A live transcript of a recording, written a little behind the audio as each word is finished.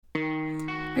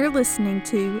You're listening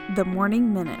to The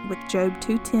Morning Minute with Job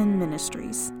 210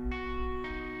 Ministries.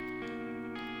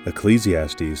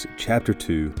 Ecclesiastes chapter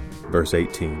 2, verse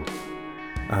 18.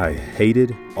 I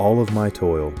hated all of my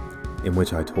toil, in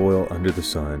which I toil under the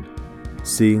sun,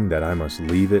 seeing that I must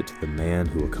leave it to the man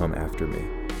who will come after me.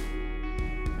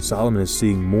 Solomon is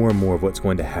seeing more and more of what's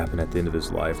going to happen at the end of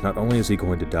his life. Not only is he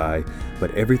going to die,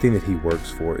 but everything that he works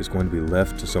for is going to be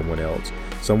left to someone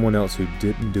else who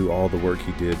didn't do all the work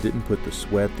he did, didn't put the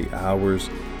sweat, the hours,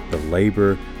 the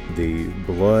labor, the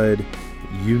blood,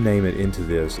 you name it, into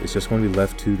this. It's just going to be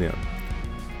left to them.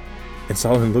 And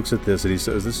Solomon looks at this and he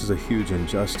says, this is a huge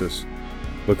injustice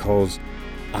because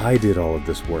I did all of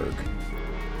this work.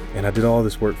 And I did all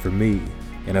this work for me.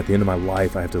 And at the end of my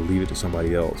life, I have to leave it to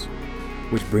somebody else.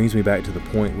 Which brings me back to the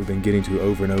point we've been getting to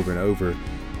over and over and over.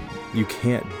 You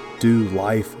can't do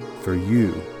life for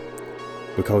you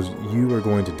because you are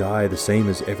going to die the same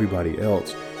as everybody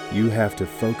else. You have to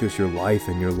focus your life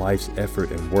and your life's effort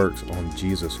and works on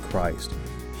Jesus Christ.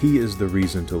 He is the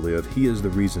reason to live. He is the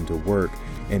reason to work.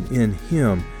 And in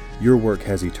Him, your work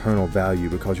has eternal value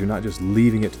because you're not just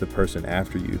leaving it to the person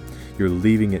after you. You're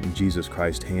leaving it in Jesus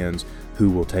Christ's hands, who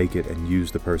will take it and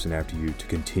use the person after you to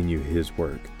continue His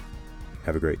work.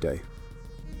 Have a great day.